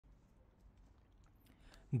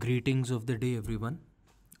Greetings of the day, everyone.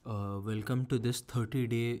 Welcome to this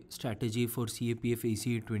 30-day strategy for CAPF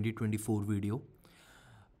ACE 2024 video.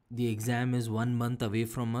 The exam is 1 month away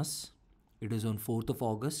from us. It is on 4th of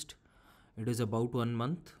August. It is about 1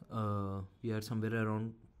 month. We are somewhere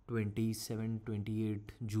around 27,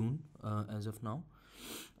 28 June as of now.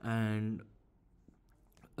 And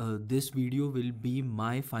this video will be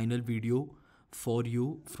my final video for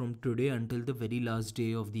you from today until the very last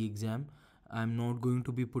day of the exam. I'm not going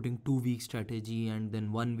to be putting 2-week strategy and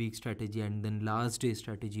then 1 week strategy and then last day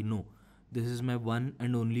strategy. No, this is my one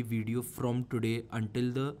and only video from today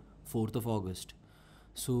until the 4th of August.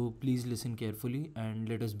 So please listen carefully and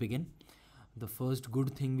let us begin. The first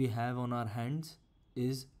good thing we have on our hands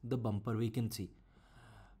is the bumper vacancy.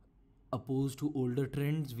 Opposed to older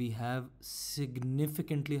trends, we have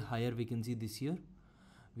significantly higher vacancy this year.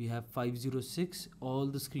 We have 506. All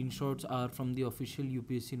the screenshots are from the official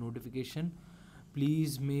UPSC notification.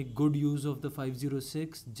 Please make good use of the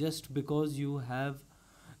 506 just because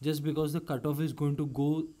the cutoff is going to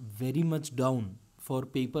go very much down. For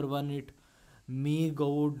paper 1, it may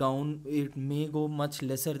go down, it may go much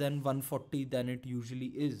lesser than 140 than it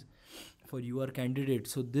usually is for your candidate.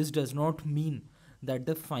 So this does not mean that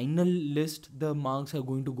the final list, the marks are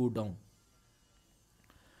going to go down.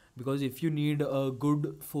 Because if you need a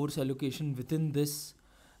good force allocation within this,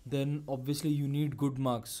 then obviously you need good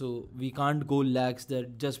marks. So we can't go lax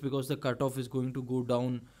that just because the cutoff is going to go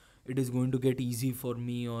down, it is going to get easy for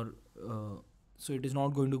me, or so it is not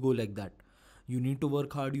going to go like that. You need to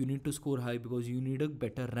work hard, you need to score high because you need a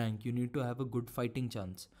better rank, you need to have a good fighting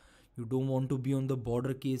chance. You don't want to be on the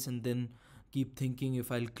border case and then keep thinking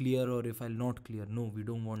if I'll clear or if I'll not clear. No, we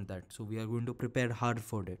don't want that. So we are going to prepare hard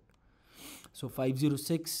for it. So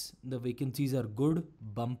 506, the vacancies are good,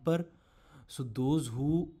 bumper. So those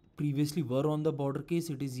who previously were on the border case,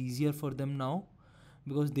 it is easier for them now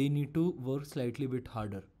because they need to work slightly bit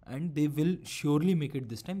harder, and they will surely make it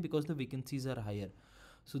this time because the vacancies are higher.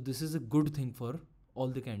 So this is a good thing for all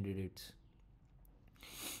the candidates.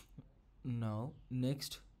 Now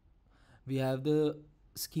next we have the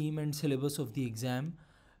scheme and syllabus of the exam.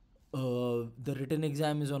 The written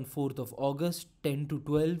exam is on 4th of August, 10 to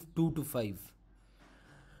 12, 2 to 5.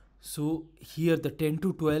 So here the 10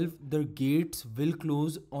 to 12, the gates will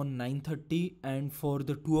close on 9:30, and for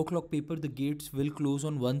the 2 o'clock paper, the gates will close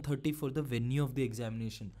on 1:30 for the venue of the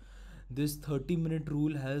examination. This 30-minute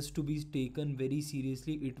rule has to be taken very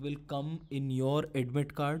seriously. It will come in your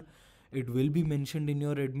admit card. It will be mentioned in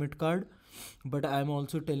your admit card. But I am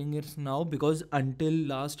also telling it now because until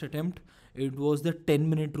last attempt, it was the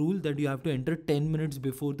 10-minute rule that you have to enter 10 minutes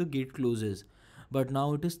before the gate closes. But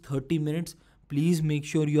now it is 30 minutes. Please make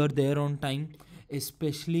sure you are there on time,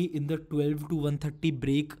 especially in the 12 to 1:30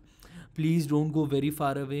 break. Please don't go very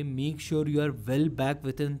far away. Make sure you are well back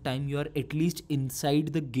within time. You are at least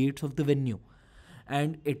inside the gates of the venue.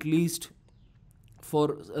 And at least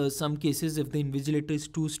for some cases, if the invigilator is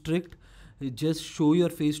too strict, just show your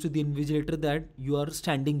face to the invigilator that you are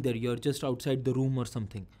standing there, you are just outside the room or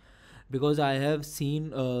something. Because I have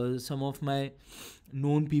seen some of my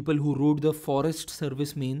known people who wrote the forest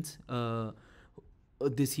service mains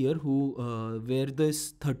this year, who where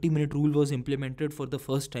this 30-minute rule was implemented for the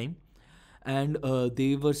first time, and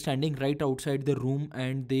they were standing right outside the room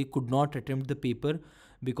and they could not attempt the paper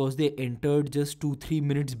because they entered just 2-3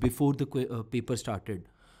 minutes before the paper started,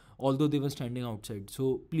 although they were standing outside.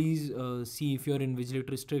 So please see if your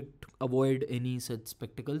invigilator is strict, avoid any such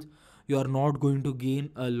spectacles. You are not going to gain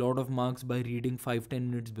a lot of marks by reading 5-10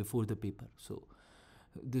 minutes before the paper. So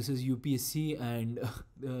this is UPSC, and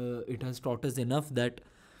it has taught us enough that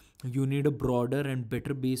you need a broader and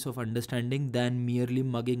better base of understanding than merely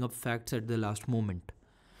mugging up facts at the last moment.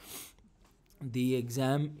 The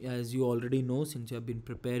exam, as you already know, since you have been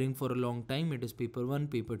preparing for a long time, it is paper 1,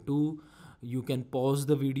 paper 2. You can pause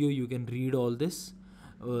the video, you can read all this,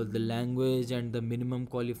 the language and the minimum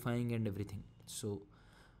qualifying and everything. So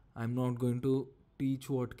I'm not going to teach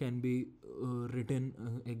what can be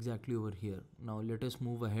written exactly over here. Now let us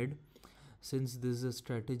move ahead. Since this is a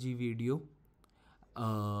strategy video,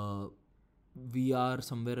 we are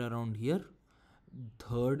somewhere around here.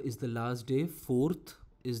 3rd is the last day, 4th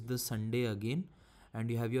is the Sunday again,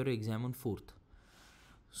 and you have your exam on 4th.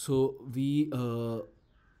 So the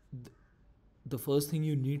first thing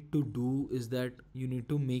you need to do is that you need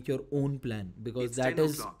to make your own plan, because that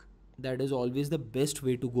is always the best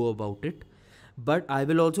way to go about it. But I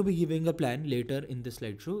will also be giving a plan later in the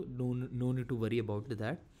slideshow. No need to worry about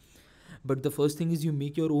that. But the first thing is you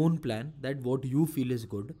make your own plan, that what you feel is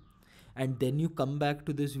good, and then you come back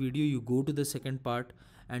to this video, you go to the second part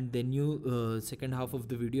and then you second half of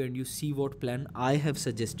the video, and you see what plan I have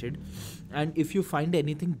suggested, and if you find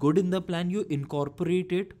anything good in the plan, you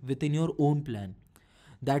incorporate it within your own plan.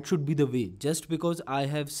 That should be the way. Just because I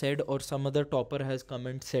have said or some other topper has come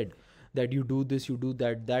and said that you do this, you do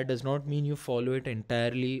that, that does not mean you follow it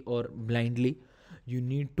entirely or blindly. You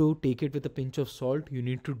need to take it with a pinch of salt. You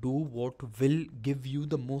need to do what will give you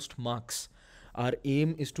the most marks. Our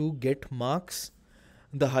aim is to get marks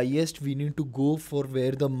the highest. We need to go for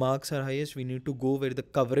where the marks are highest. We need to go where the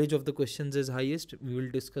coverage of the questions is highest. We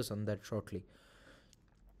will discuss on that shortly.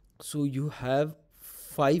 So you have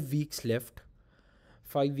 5 weeks left,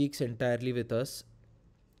 5 weeks entirely with us.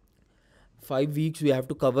 5 weeks we have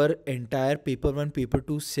to cover entire paper 1, paper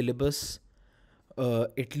 2 syllabus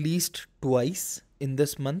at least twice in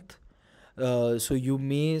this month. So you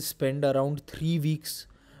may spend around 3 weeks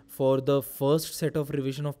for the first set of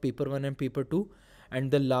revision of paper 1 and paper 2,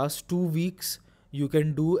 and the last 2 weeks you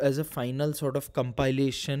can do as a final sort of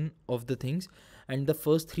compilation of the things, and the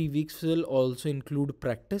first 3 weeks will also include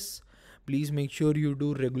practice. Please make sure you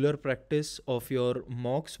do regular practice of your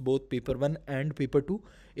mocks, both paper 1 and paper 2.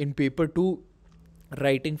 In paper 2,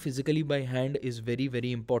 writing physically by hand is very,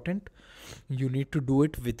 very important. You need to do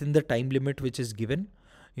it within the time limit which is given.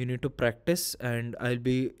 You need to practice, and I'll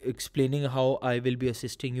be explaining how I will be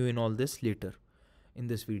assisting you in all this later in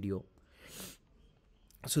this video.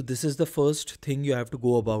 So this is the first thing you have to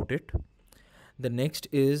go about it. The next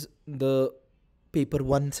is the paper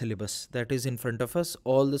 1 syllabus that is in front of us.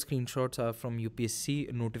 All the screenshots are from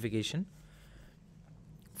UPSC notification.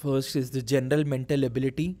 First is the general mental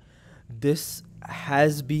ability. This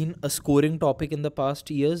has been a scoring topic in the past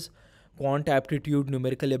years. Quant aptitude,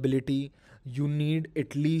 numerical ability, you need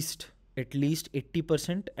at least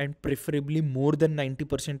 80% and preferably more than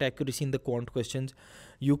 90% accuracy in the quant questions.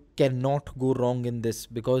 You cannot go wrong in this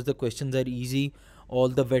because the questions are easy. All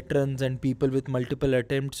the veterans and people with multiple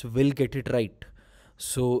attempts will get it right.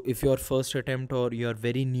 So if your first attempt or you are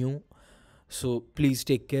very new, so please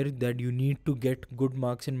take care that you need to get good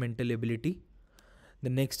marks in mental ability. The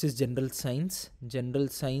next is general science. General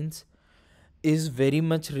science is very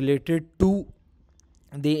much related to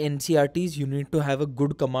the NCERTs. You need to have a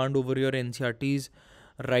good command over your NCERTs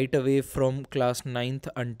right away from class 9th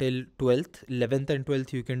until 12th. 11th and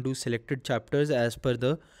 12th you can do selected chapters as per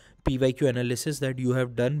the PYQ analysis that you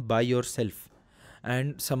have done by yourself,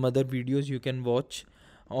 and some other videos you can watch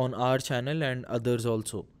on our channel and others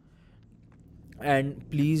also. And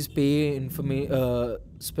please pay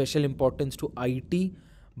special importance to IT,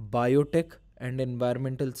 biotech and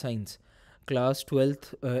environmental science. Class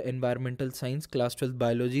 12th environmental science, class 12th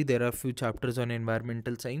biology, there are few chapters on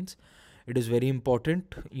environmental science. It is very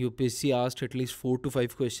important. UPSC asked at least 4 to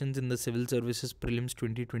 5 questions in the civil services prelims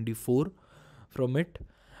 2024 from it.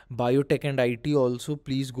 Biotech and IT also,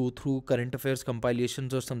 please go through current affairs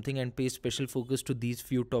compilations or something and pay special focus to these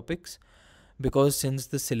few topics, because since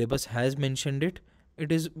the syllabus has mentioned it,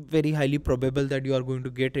 it is very highly probable that you are going to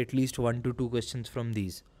get at least 1 to 2 questions from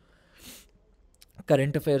these.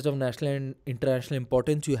 Current affairs of national and international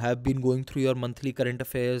importance, you have been going through your monthly current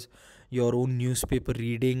affairs, your own newspaper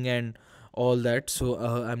reading and all that, so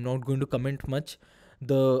I'm not going to comment much.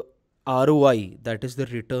 The ROI, that is the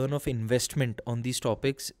return of investment on these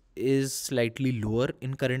topics, is slightly lower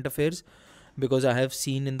in current affairs, because I have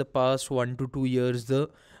seen in the past 1 to 2 years the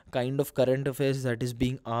kind of current affairs that is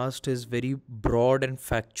being asked is very broad and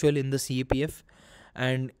factual in the CAPF,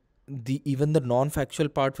 and even the non-factual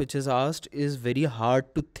part which is asked is very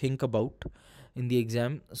hard to think about in the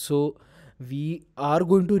exam. So we are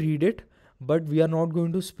going to read it, but we are not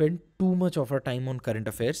going to spend too much of our time on current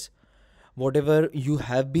affairs. Whatever you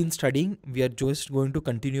have been studying, we are just going to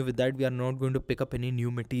continue with that. We are not going to pick up any new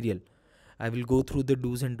material. I will go through the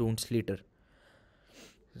do's and don'ts later.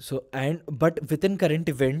 So, but within current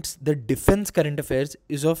events, the defense current affairs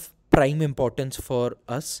is of prime importance for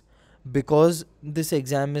us, because this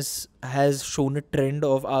exam has shown a trend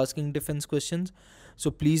of asking defense questions. So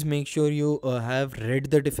please make sure you have read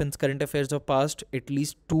the defense current affairs of past at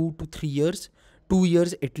least 2 to 3 years, 2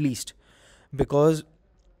 years at least, because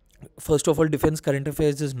first of all, defense current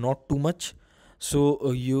affairs is not too much. So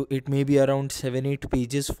it may be around 7-8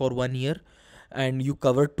 pages for 1 year, and you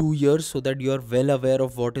cover 2 years so that you are well aware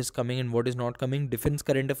of what is coming and what is not coming. Defense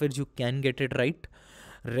current affairs, you can get it right.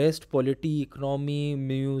 Rest, polity, economy,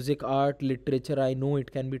 music, art, literature, I know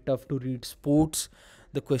it can be tough to read. Sports,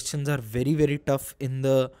 the questions are very, very tough in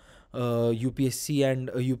the UPSC and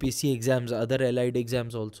UPSC exams, other allied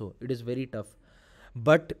exams also. It is very tough.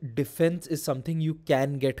 But defense is something you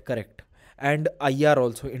can get correct. And IR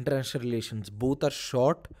also, international relations, both are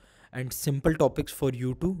short and simple topics for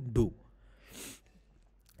you to do.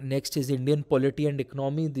 Next is Indian polity and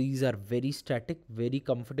economy. These are very static, very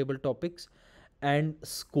comfortable topics. And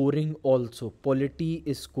scoring also. Polity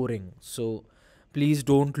is scoring. So please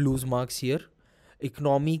don't lose marks here.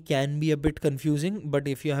 Economy can be a bit confusing, but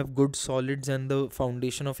if you have good solids and the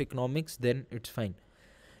foundation of economics, then it's fine.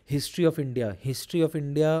 History of India. History of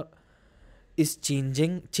India is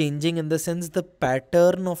changing in the sense the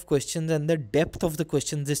pattern of questions and the depth of the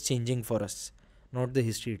questions is changing for us, not the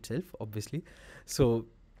history itself, obviously. So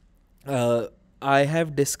uh, I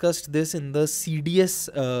have discussed this in the CDS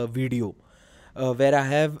video, where I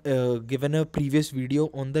have given a previous video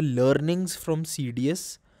on the learnings from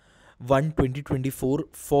CDS 1 2024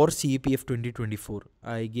 for CAPF 2024.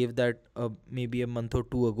 I gave that maybe a month or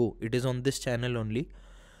two ago. It is on this channel only.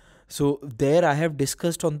 So there I have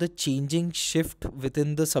discussed on the changing shift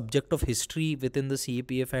within the subject of history within the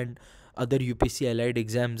CAPF and other UPSC allied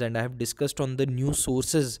exams, and I have discussed on the new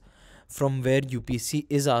sources from where UPSC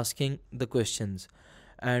is asking the questions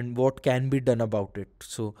and what can be done about it.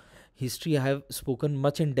 So history I have spoken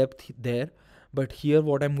much in depth there, but here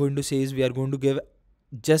what I'm going to say is we are going to give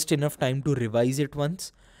just enough time to revise it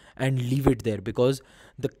once and leave it there, because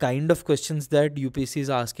the kind of questions that UPSC is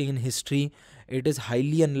asking in history, it is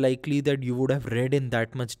highly unlikely that you would have read in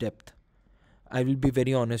that much depth. I will be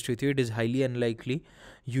very honest with you, it is highly unlikely.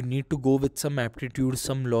 You need to go with some aptitude,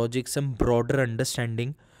 some logic, some broader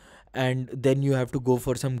understanding, and then you have to go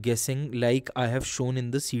for some guessing like I have shown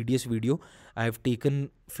in the CDS video. I have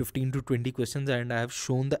taken 15 to 20 questions and I have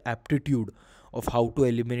shown the aptitude of how to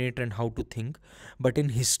eliminate and how to think. But in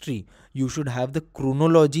history, you should have the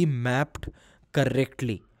chronology mapped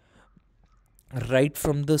correctly, right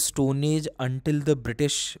from the Stone Age until the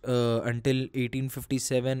British, until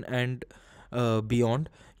 1857 and beyond.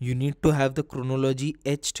 You need to have the chronology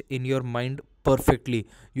etched in your mind perfectly.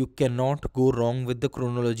 You cannot go wrong with the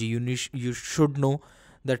chronology. You should know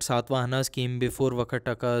that Satvahanas came before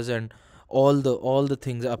Vakatakas and all the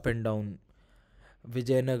things up and down.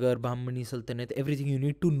 Vijayanagar, Bahmani Sultanate, everything. You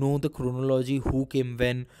need to know the chronology, who came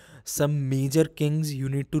when. Some major kings, you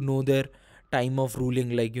need to know their time of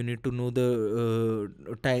ruling. Like you need to know the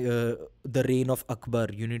reign of Akbar.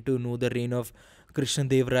 You need to know the reign of Krishna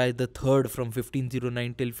Dev Rai the third from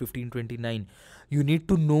 1509 till 1529. You need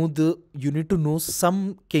to know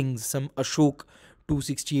some kings, some Ashok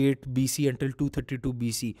 268 BC until 232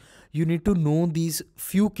 BC. You need to know these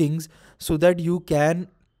few kings so that you can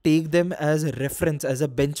take them as a reference, as a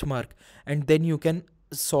benchmark, and then you can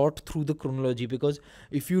sort through the chronology, because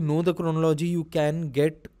if you know the chronology you can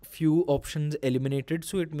get few options eliminated,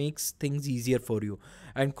 so it makes things easier for you.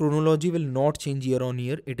 And chronology will not change year on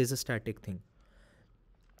year, it is a static thing.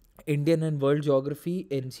 Indian and world geography,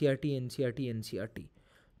 NCERT,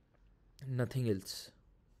 nothing else.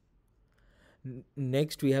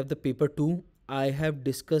 Next we have the paper 2. I have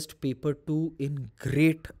discussed paper 2 in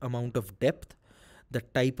great amount of depth. The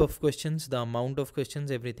type of questions, the amount of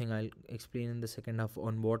questions, everything I'll explain in the second half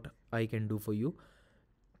on what I can do for you.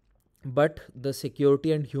 But the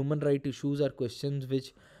security and human right issues are questions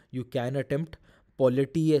which you can attempt.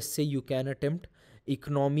 Polity essay you can attempt.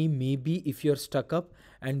 Economy maybe if you're stuck up,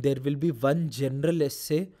 and there will be one general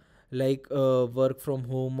essay like work from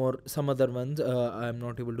home or some other ones. I'm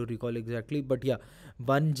not able to recall exactly, but yeah,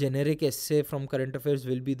 one generic essay from current affairs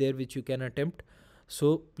will be there which you can attempt.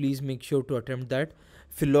 So please make sure to attempt that.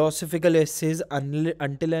 Philosophical essays,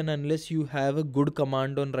 until and unless you have a good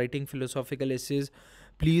command on writing philosophical essays,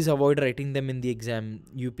 please avoid writing them in the exam.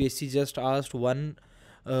 UPSC just asked one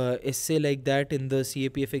essay like that in the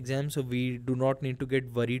CAPF exam, so we do not need to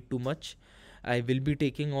get worried too much. I will be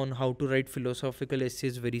taking on how to write philosophical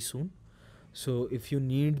essays very soon. So if you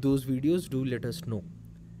need those videos, do let us know.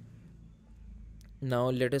 Now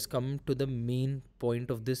let us come to the main point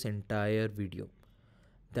of this entire video.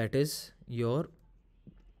 That is your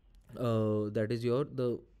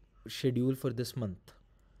the schedule for this month.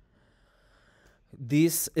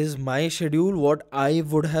 This is my schedule, what I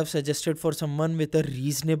would have suggested for someone with a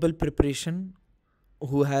reasonable preparation,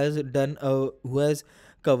 who has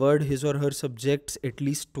covered his or her subjects at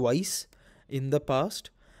least twice in the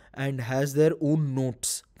past and has their own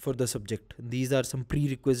notes for the subject. These are some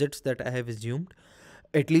prerequisites that I have assumed.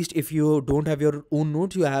 At least if you don't have your own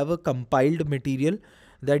notes, you have a compiled material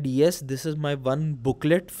that yes, this is my one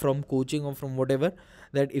booklet from coaching or from whatever,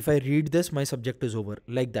 that if I read this, my subject is over,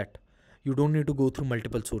 like that. You don't need to go through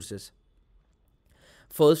multiple sources.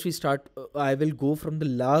 First we start, I will go from the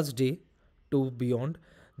last day to beyond.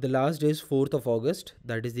 The last day is 4th of August,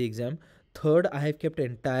 that is the exam. 3rd I have kept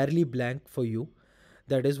entirely blank for you.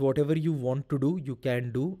 That is, whatever you want to do, you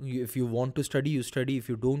can do. If you want to study, you study. If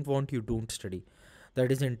you don't want, you don't study.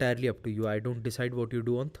 That is entirely up to you. I don't decide what you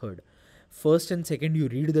do on third. First and second, you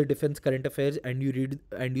read the defense current affairs and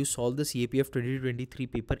you solve the CAPF 2023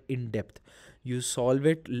 paper in depth. You solve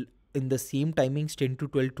it in the same timings, 10 to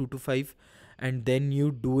 12, 2 to 5, and then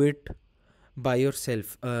you do it by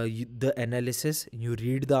yourself. The analysis, you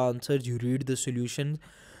read the answers, you read the solutions,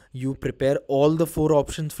 you prepare all the 4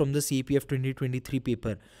 options from the CAPF 2023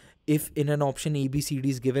 paper. If in an option A, B, C, D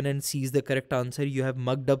is given and C is the correct answer, you have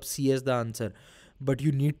mugged up C as the answer. But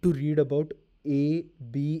you need to read about A,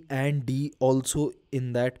 B and D also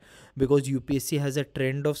in that, because UPSC has a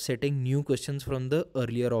trend of setting new questions from the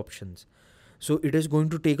earlier options. So it is going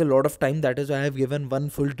to take a lot of time. That is why I have given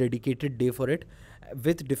one full dedicated day for it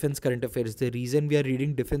with defense current affairs. The reason we are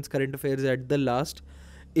reading defense current affairs at the last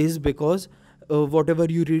is because whatever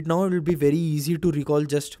you read now, it will be very easy to recall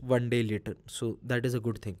just one day later. So that is a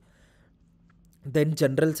good thing. Then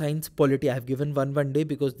general science, polity, I have given one day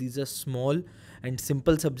because these are small and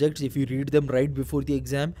simple subjects. If you read them right before the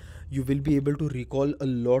exam, you will be able to recall a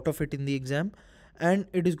lot of it in the exam and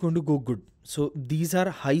it is going to go good. So these are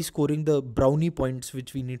high scoring, the brownie points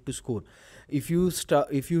which we need to score. If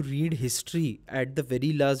you read history at the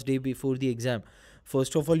very last day before the exam,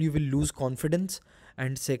 first of all, you will lose confidence,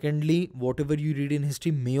 and secondly, whatever you read in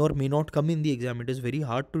history may or may not come in the exam. It is very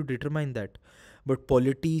hard to determine that. But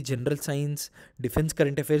polity, general science, defense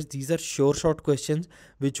current affairs, these are sure shot questions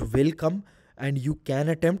which will come and you can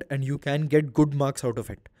attempt and you can get good marks out of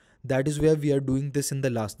it. That is where we are doing this in the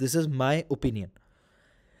last. This is my opinion.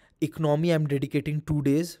 Economy, I'm dedicating 2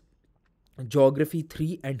 days. Geography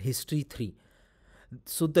 3 and history 3.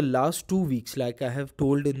 So the last 2 weeks, like I have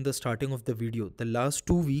told in the starting of the video, the last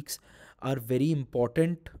 2 weeks are very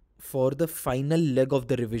important for the final leg of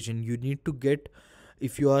the revision. You need to get,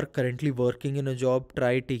 if you are currently working in a job,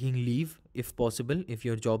 try taking leave if possible, if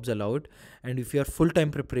your jobs allow it. And if you are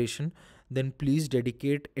full-time preparation, then please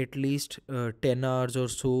dedicate at least 10 hours or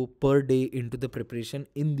so per day into the preparation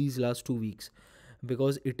in these last 2 weeks,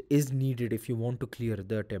 because it is needed if you want to clear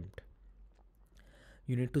the attempt.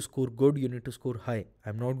 You need to score good, you need to score high.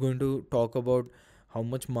 I'm not going to talk about how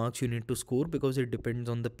much marks you need to score because it depends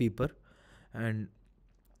on the paper, and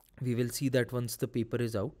we will see that once the paper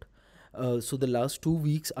is out. So the last 2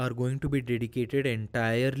 weeks are going to be dedicated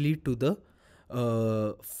entirely to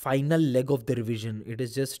the final leg of the revision. It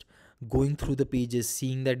is just going through the pages,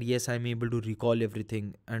 seeing that yes, I'm able to recall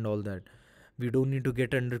everything and all that. We don't need to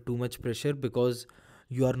get under too much pressure because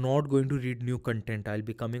you are not going to read new content. I'll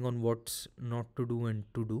be coming on what's not to do and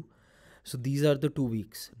to do. So these are the 2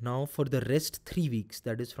 weeks. Now for the rest 3 weeks,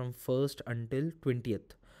 that is from 1st until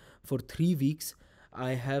 20th. For 3 weeks,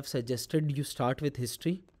 I have suggested you start with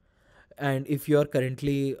history. And if you are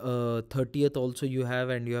currently 30th also you have,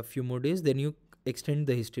 and you have few more days, then you extend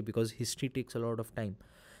the history because history takes a lot of time.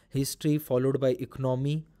 History followed by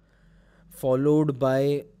economy, followed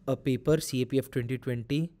by a paper, CAPF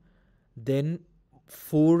 2020, then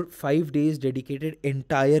 4-5 days dedicated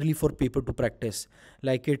entirely for paper to practice.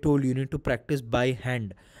 Like I told, you need to practice by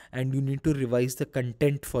hand and you need to revise the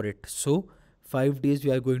content for it. So 5 days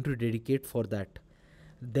we are going to dedicate for that.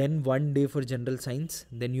 Then 1 day for general science.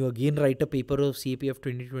 Then you again write a paper of CAPF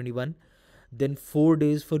 2021. Then 4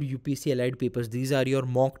 days for UPSC allied papers. These are your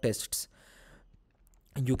mock tests.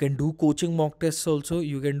 You can do coaching mock tests also.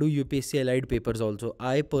 You can do UPSC allied papers also.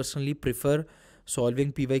 I personally prefer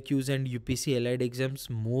solving PYQs and UPSC allied exams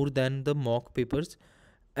more than the mock papers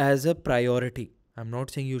as a priority. I'm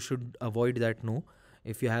not saying you should avoid that. No.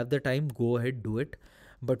 If you have the time, go ahead, do it.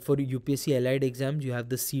 But for UPSC allied exams, you have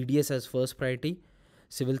the CDS as first priority,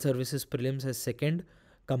 Civil Services Prelims as second,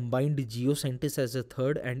 Combined Geoscientist as a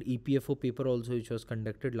third, and EPFO paper also, which was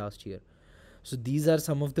conducted last year. So these are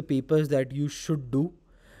some of the papers that you should do.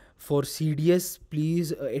 For CDS,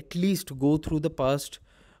 please at least go through the past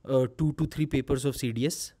 2 to 3 papers of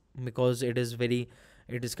CDS, because it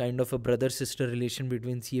is kind of a brother-sister relation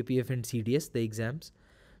between CAPF and CDS, the exams.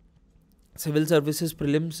 Civil Services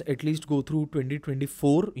Prelims, at least go through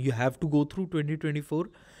 2024. You have to go through 2024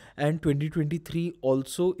 and 2023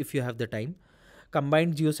 also if you have the time.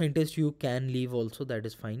 Combined Geoscientist, you can leave also, that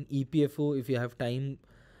is fine. EPFO, if you have time,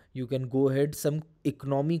 you can go ahead. Some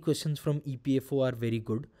economy questions from EPFO are very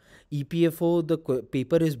good. EPFO, the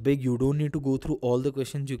paper is big. You don't need to go through all the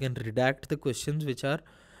questions. You can redact the questions which are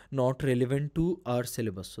not relevant to our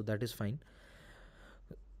syllabus. So that is fine.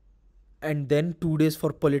 And then 2 days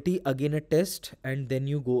for polity, again a test, and then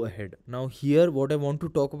you go ahead. Now here, what I want to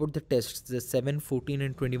talk about the tests, the 7, 14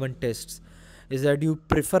 and 21 tests, is that you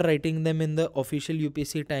prefer writing them in the official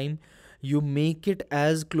UPSC time. You make it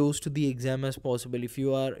as close to the exam as possible. If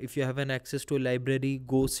you have an access to a library,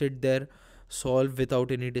 go sit there, solve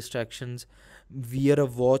without any distractions. wear a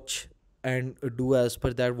watch and do as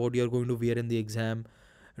per that what you're going to wear in the exam.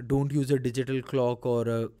 Don't use a digital clock or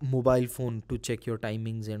a mobile phone to check your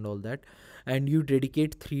timings and all that. And you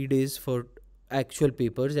dedicate 3 days for actual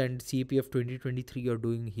papers, and CPF 2023 you're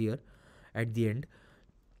doing here at the end.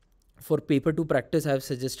 For paper 2 practice, I have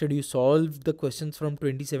suggested you solve the questions from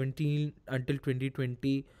 2017 until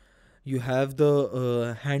 2020. You have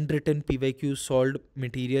the handwritten PYQ solved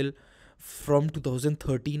material from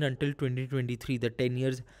 2013 until 2023. The 10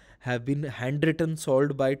 years have been handwritten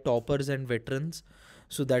solved by toppers and veterans.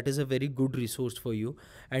 So that is a very good resource for you.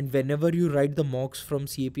 And whenever you write the mocks from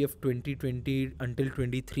CAPF 2020 until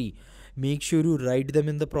 23, make sure you write them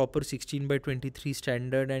in the proper 16 by 23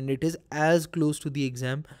 standard, and it is as close to the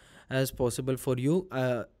exam as possible for you.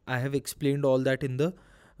 I have explained all that in the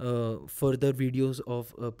further videos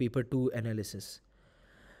of paper 2 analysis.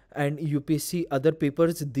 And UPSC other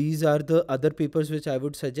papers, these are the other papers which I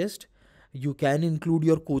would suggest. You can include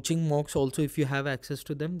your coaching mocks also if you have access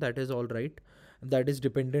to them. That is all right. That is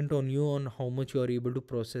dependent on you, on how much you are able to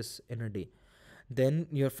process in a day. Then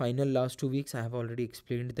your final last 2 weeks, I have already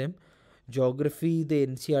explained them. Geography, the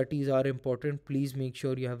NCERTs are important. Please make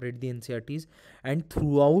sure you have read the NCERTs. And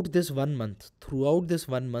throughout this 1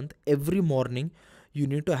 month, every morning you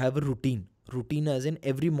need to have a routine. Routine as in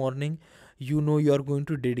every morning you know you are going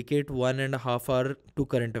to dedicate 1.5 hours to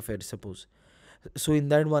current affairs, suppose. So in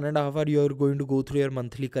that 1.5 hours, you are going to go through your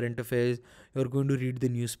monthly current affairs. You are going to read the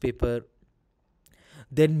newspaper.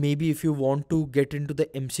 Then maybe if you want to get into the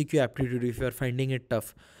MCQ aptitude, if you are finding it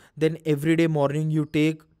tough, then every day morning you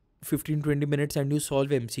take 15-20 minutes and you solve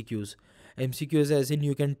MCQs. MCQs as in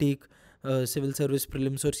you can take civil service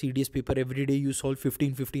prelims or CDS paper. Every day you solve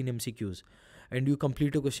 15 MCQs and you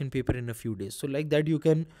complete a question paper in a few days. So like that you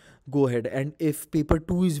can go ahead. And if paper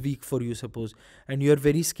 2 is weak for you, suppose, and you are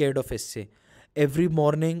very scared of essay, every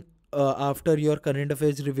morning after your current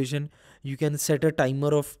affairs revision, you can set a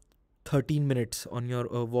timer of 13 minutes on your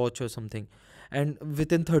watch or something, and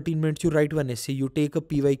within 13 minutes you write one essay. You take a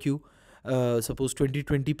PYQ, suppose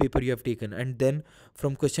 2020 paper you have taken, and then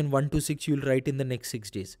from question 1 to 6 you'll write in the next 6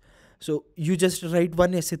 days. So you just write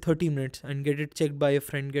one essay 30 minutes and get it checked by a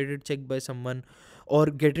friend, get it checked by someone, or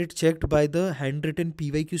get it checked by the handwritten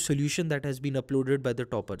PYQ solution that has been uploaded by the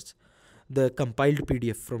toppers, the compiled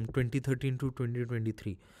PDF from 2013 to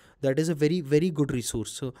 2023. That is a very good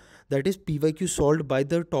resource. So that is PYQ solved by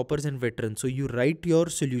the toppers and veterans. So you write your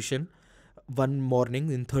solution one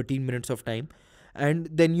morning in 13 minutes of time, and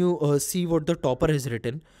then you see what the topper has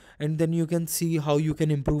written, and then you can see how you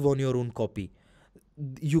can improve on your own copy.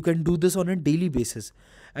 You can do this on a daily basis,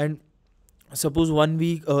 and suppose 1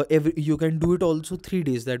 week, you can do it also 3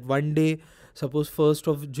 days. That one day, suppose 1st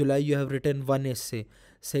of July you have written one essay,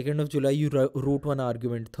 2nd of July you wrote one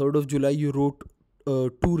argument, 3rd of July you wrote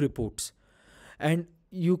 2 reports, and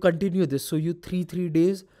you continue this. So you 3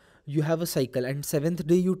 days you have a cycle, and 7th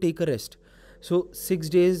day you take a rest. So 6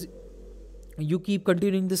 days you keep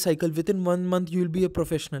continuing the cycle. Within 1 month you will be a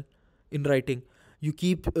professional in writing. You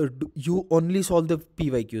keep you only solve the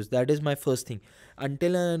PYQs. That is my first thing.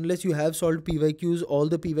 Until and unless you have solved PYQs, all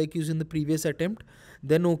the PYQs in the previous attempt,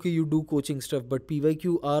 then okay, you do coaching stuff, but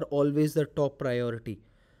PYQ are always the top priority.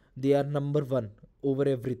 They are number 1 over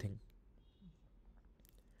everything.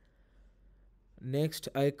 Next,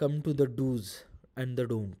 I come to the do's and the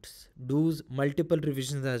don'ts. Do's, multiple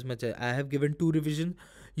revisions as much as I have given 2 revisions.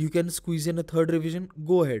 You can squeeze in a 3rd revision,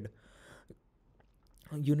 go ahead.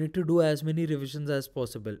 You need to do as many revisions as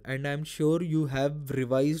possible, and I'm sure you have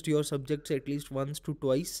revised your subjects at least once to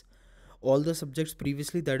twice, all the subjects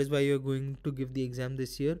previously. That is why you're going to give the exam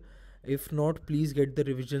this year. If not, please get the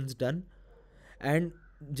revisions done. And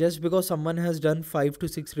just because someone has done 5 to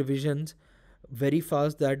 6 revisions very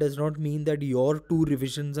fast, that does not mean that your 2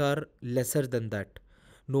 revisions are lesser than that.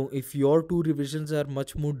 No, if your 2 revisions are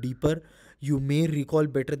much more deeper, you may recall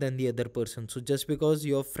better than the other person. So just because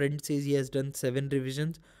your friend says he has done 7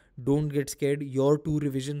 revisions, don't get scared. Your 2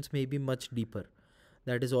 revisions may be much deeper.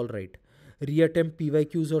 That is all right. Reattempt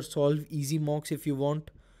PYQs or solve easy mocks if you want.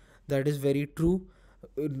 That is very true.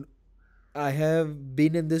 I have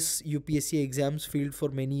been in this UPSC exams field for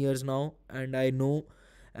many years now, and I know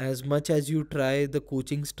as much as you try, the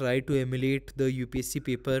coachings try to emulate the UPSC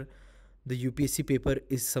paper, the UPSC paper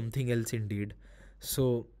is something else indeed.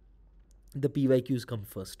 So the PYQs come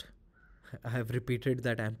first. I have repeated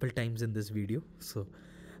that ample times in this video, so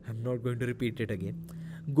I'm not going to repeat it again.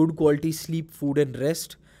 Good quality sleep, food and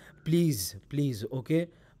rest. Please, okay?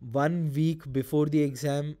 1 week before the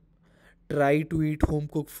exam, try to eat home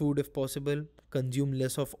cooked food if possible. Consume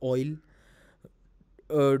less of oil.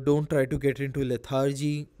 Don't try to get into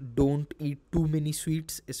lethargy. Don't eat too many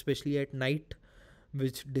sweets, especially at night.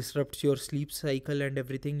 which disrupts your sleep cycle and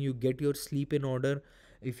everything. You get your sleep in order.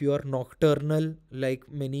 If you are nocturnal, like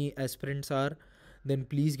many aspirants are, then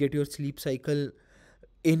please get your sleep cycle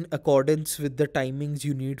in accordance with the timings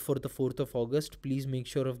you need for the 4th of August. Please make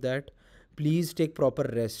sure of that. Please take proper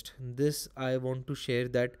rest. This I want to share,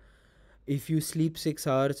 that if you sleep 6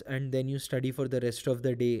 hours and then you study for the rest of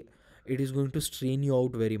the day, it is going to strain you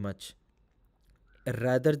out very much.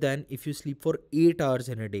 Rather than if you sleep for 8 hours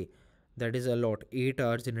in a day, that is a lot, 8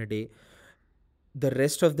 hours in a day. The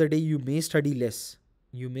rest of the day you may study less,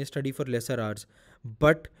 you may study for lesser hours,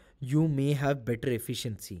 but you may have better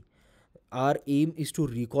efficiency. Our aim is to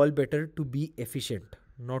recall better, to be efficient,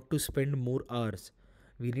 not to spend more hours.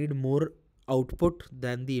 We need more output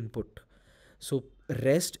than the input. So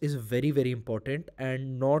rest is very, very important,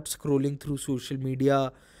 and not scrolling through social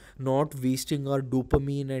media, not wasting our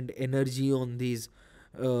dopamine and energy on these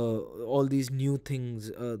all these new things,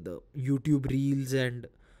 the YouTube reels and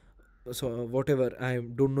so whatever, I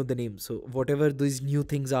don't know the name. So whatever these new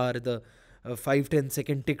things are, the 5-10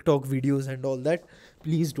 second TikTok videos and all that,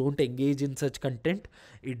 please don't engage in such content.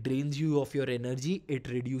 It drains you of your energy. It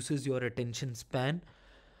reduces your attention span.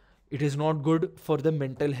 It is not good for the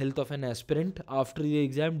mental health of an aspirant. After the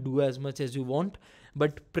exam, do as much as you want,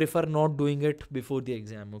 but prefer not doing it before the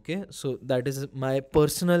exam. Okay, so that is my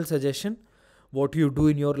personal suggestion. What you do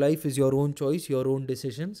in your life is your own choice, your own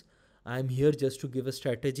decisions. I'm here just to give a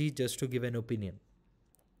strategy, just to give an opinion.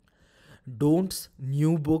 Don'ts,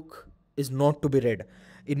 new book is not to be read.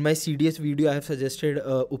 In my CDS video, I have suggested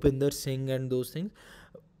Upinder Singh and those things.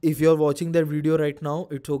 If you're watching that video right now,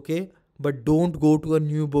 it's okay, but don't go to a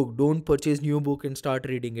new book. Don't purchase new book and start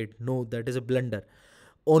reading it. No, that is a blunder.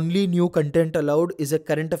 Only new content allowed is a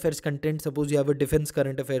current affairs content. Suppose you have a defense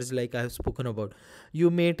current affairs like I have spoken about.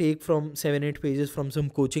 You may take from 7-8 pages from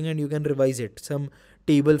some coaching and you can revise it. Some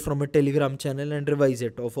table from a Telegram channel and revise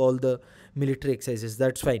it of all the military exercises.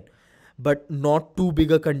 That's fine. But not too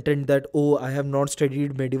big a content that, oh, I have not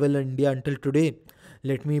studied medieval India until today.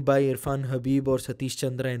 Let me buy Irfan Habib or Satish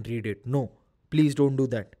Chandra and read it. No, please don't do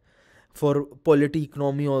that. For polity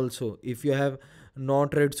economy also, if you have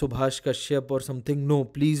not read Subhash Kashyap or something, no,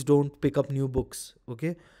 please don't pick up new books.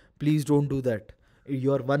 Okay, please don't do that.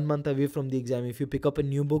 You are 1 month away from the exam. If you pick up a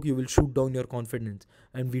new book, you will shoot down your confidence,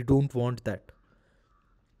 and we don't want that.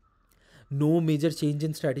 No major change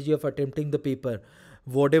in strategy of attempting the paper.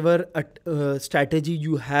 Whatever strategy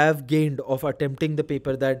you have gained of attempting the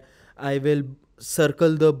paper, that I will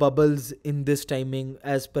circle the bubbles in this timing,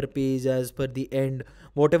 as per page, as per the end,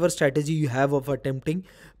 whatever strategy you have of attempting,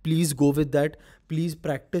 please go with that. Please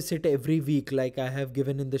practice it every week, like I have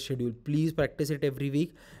given in the schedule. Please practice it every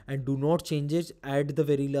week and do not change it at the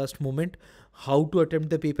very last moment. How to attempt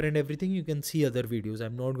the paper and everything, you can see other videos.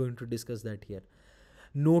 I'm not going to discuss that here.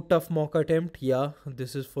 No tough mock attempt. Yeah,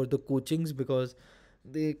 this is for the coachings, because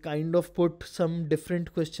they kind of put some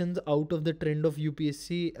different questions out of the trend of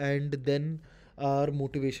UPSC, and then our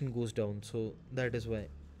motivation goes down. So that is why.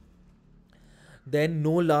 Then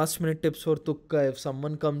no last minute tips for Tukka. If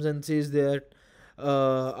someone comes and says that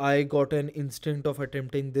I got an instinct of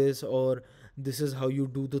attempting this, or this is how you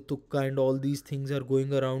do the Tukka, and all these things are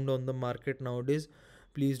going around on the market nowadays,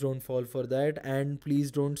 please don't fall for that. And please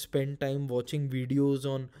don't spend time watching videos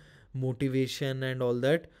on motivation and all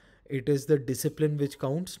that. It is the discipline which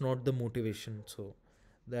counts, not the motivation. So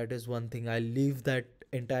that is one thing. I'll leave that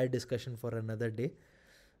entire discussion for another day.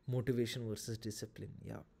 Motivation versus discipline.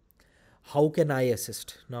 Yeah. How can I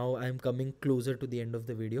assist? Now I'm coming closer to the end of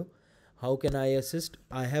the video. How can I assist?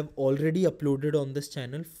 I have already uploaded on this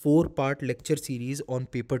channel 4-part lecture series on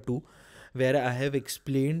paper 2, where I have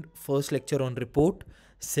explained first lecture on report,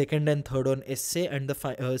 second and third on essay, and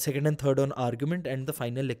the second and third on argument, and the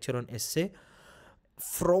final lecture on essay.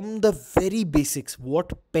 From the very basics,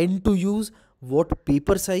 what pen to use, what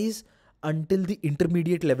paper size, until the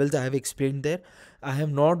intermediate levels I have explained there. I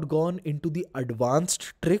have not gone into the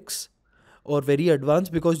advanced tricks or very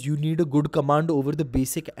advanced, because you need a good command over the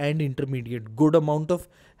basic and intermediate. Good amount of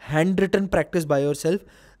handwritten practice by yourself.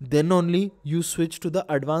 Then only you switch to the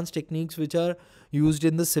advanced techniques which are used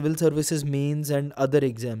in the civil services mains and other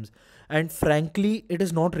exams. And frankly, it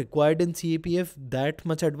is not required in CAPF that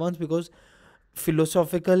much advanced, because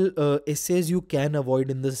philosophical essays you can avoid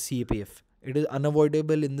in the CAPF. It is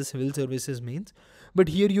unavoidable in the civil services mains, but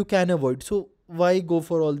here you can avoid. So why go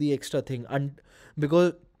for all the extra thing? And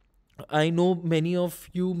because I know many of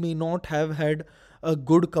you may not have had a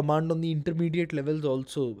good command on the intermediate levels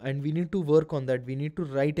also, and we need to work on that. We need to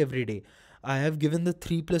write every day. I have given the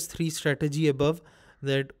 3+3 strategy above,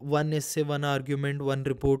 that 1 essay, 1 argument, 1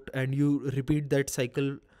 report, and you repeat that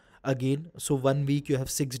cycle again. So 1 week you have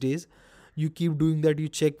 6 days. you keep doing that. You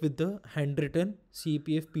check with the handwritten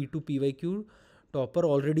CAPF P2 PYQ topper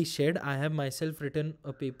already shared. I have myself written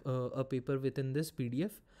a paper within this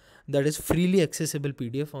PDF, that is freely accessible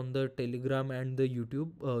PDF on the Telegram and the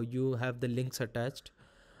YouTube. You have the links attached.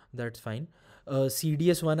 That's fine.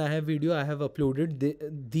 CDS1 I have video I have uploaded.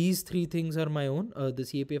 These three things are my own. The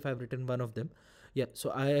CAPF I've written one of them. Yeah,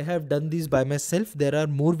 so I have done these by myself. There are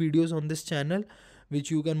more videos on this channel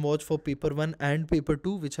which you can watch for paper 1 and paper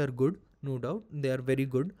 2, which are good, no doubt. They are very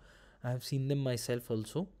good. I have seen them myself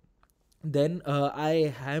also. Then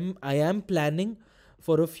I am planning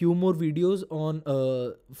for a few more videos on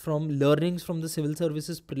from learnings from the civil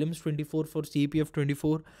services prelims 24 for CAPF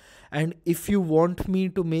 24. And if you want me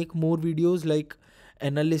to make more videos like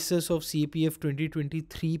analysis of CAPF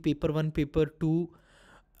 2023 paper 1 paper 2,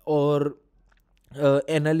 or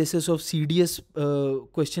analysis of CDS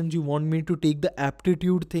questions, you want me to take the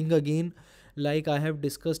aptitude thing again, like I have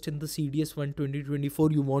discussed in the CDS 1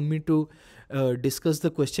 2024, you want me to discuss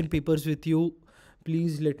the question papers with you,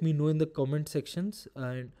 please let me know in the comment sections.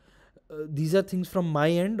 And these are things from my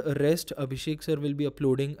end. Rest Abhishek sir will be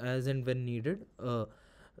uploading as and when needed.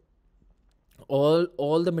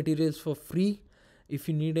 All the materials for free. If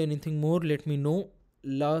you need anything more, let me know.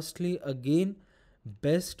 Lastly, again,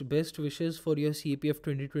 best wishes for your CAPF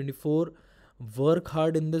 2024. Work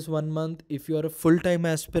hard in this 1 month. If you are a full-time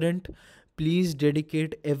aspirant, please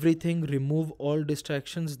dedicate everything. Remove all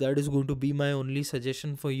distractions. That is going to be my only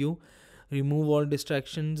suggestion for you. Remove all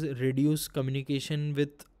distractions. Reduce communication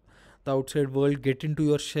with the outside world. Get into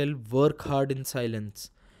your shell. Work hard in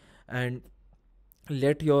silence, and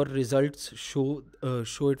let your results show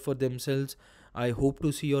it for themselves. I hope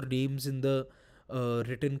to see your names in the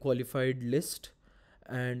written qualified list,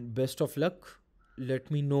 and best of luck. Let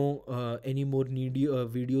me know any more needy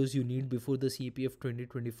videos you need before the CAPF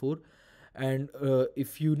 2024. And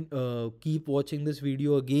if you keep watching this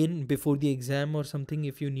video again before the exam or something,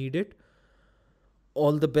 if you need it,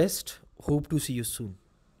 all the best. Hope to see you soon.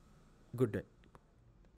 Good day.